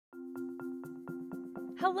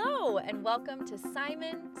Hello, and welcome to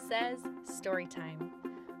Simon Says Storytime.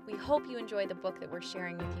 We hope you enjoy the book that we're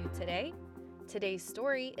sharing with you today. Today's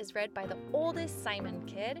story is read by the oldest Simon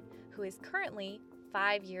kid, who is currently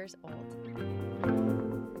 5 years old.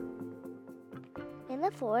 In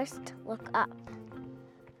the forest, look up.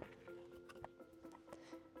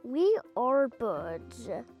 We are birds.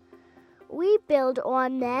 We build our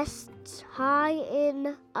nests high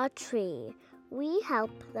in a tree. We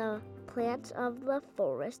help the plants of the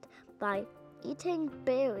forest by eating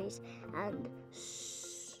berries and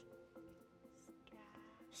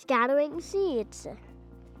scattering seeds.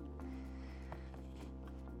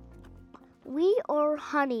 We are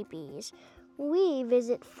honeybees. We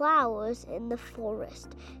visit flowers in the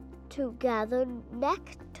forest to gather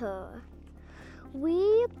nectar.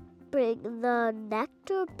 We bring the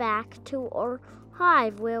nectar back to our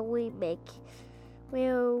hive where we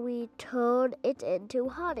turn it into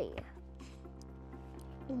honey.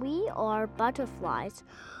 We are butterflies.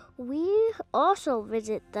 We also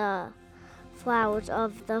visit the flowers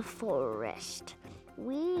of the forest.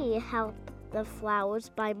 We help the flowers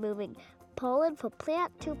by moving pollen from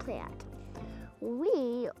plant to plant.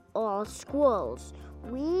 We are squirrels.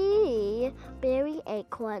 We bury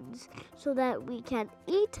acorns so that we can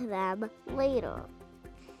eat them later.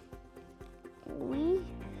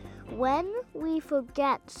 When we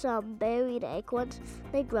forget some buried acorns,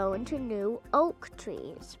 they grow into new oak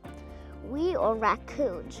trees. We are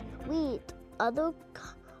raccoons. We eat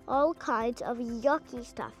all kinds of yucky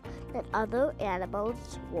stuff that other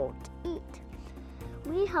animals won't eat.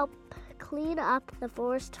 We help clean up the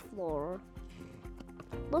forest floor.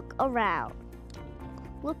 Look around.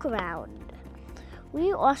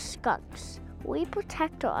 We are skunks. We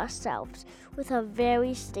protect ourselves with a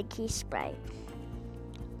very stinky spray.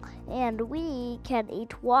 And we can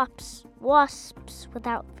eat wasps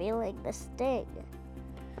without feeling the sting.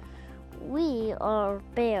 We are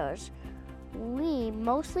bears. We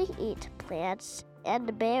mostly eat plants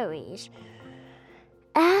and berries.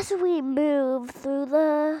 As we move through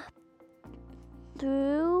the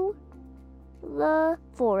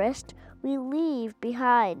forest, we leave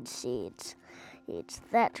behind seeds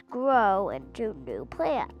that grow into new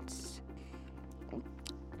plants.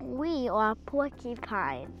 We are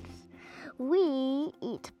porcupines. We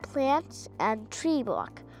eat plants and tree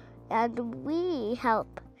bark, and we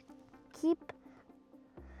help keep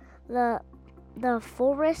the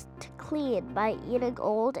forest clean by eating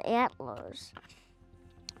old antlers.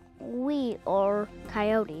 We are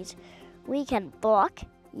coyotes. We can bark,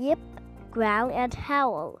 yip, growl, and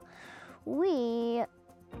howl.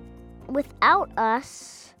 Without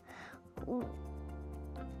us,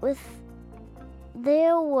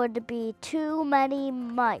 there would be too many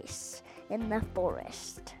mice in the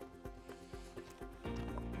forest.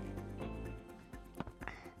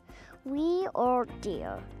 We are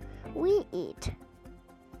deer. We eat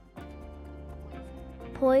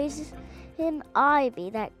poison ivy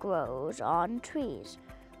that grows on trees.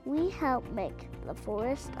 We help make the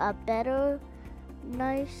forest a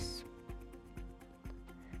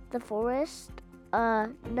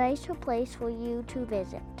nicer place for you to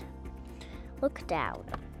visit. Look down.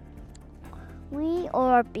 We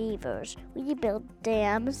are beavers. We build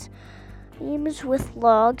dams with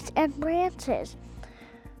logs and branches.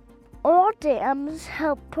 Our dams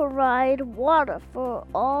help provide water for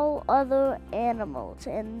all other animals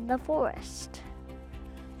in the forest.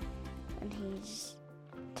 And he's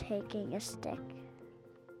taking a stick.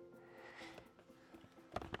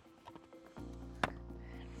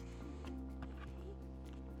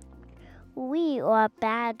 We are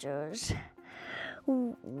badgers.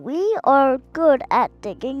 We are good at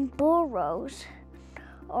digging burrows.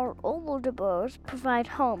 Our older burrows provide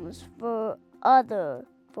homes for other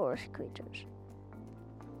forest creatures.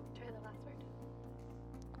 Try the last word.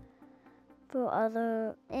 For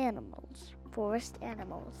other animals, forest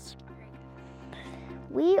animals.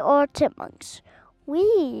 We are chipmunks.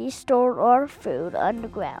 We store our food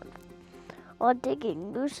underground. Our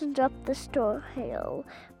digging loosens up the soil,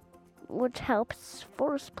 which helps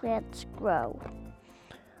forest plants grow.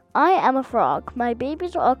 I am a frog. My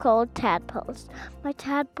babies are called tadpoles. My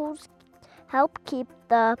tadpoles help keep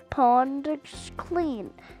the pond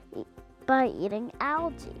clean by eating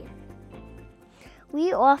algae.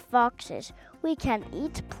 We are foxes. We can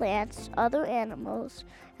eat plants, other animals,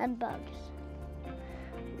 and bugs.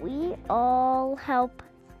 We all help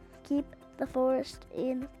keep the forest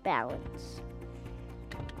in balance.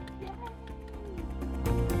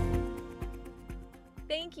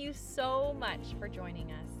 Thank you so much for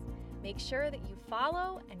joining us. Make sure that you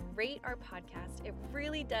follow and rate our podcast. It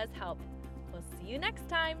really does help. We'll see you next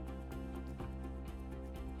time.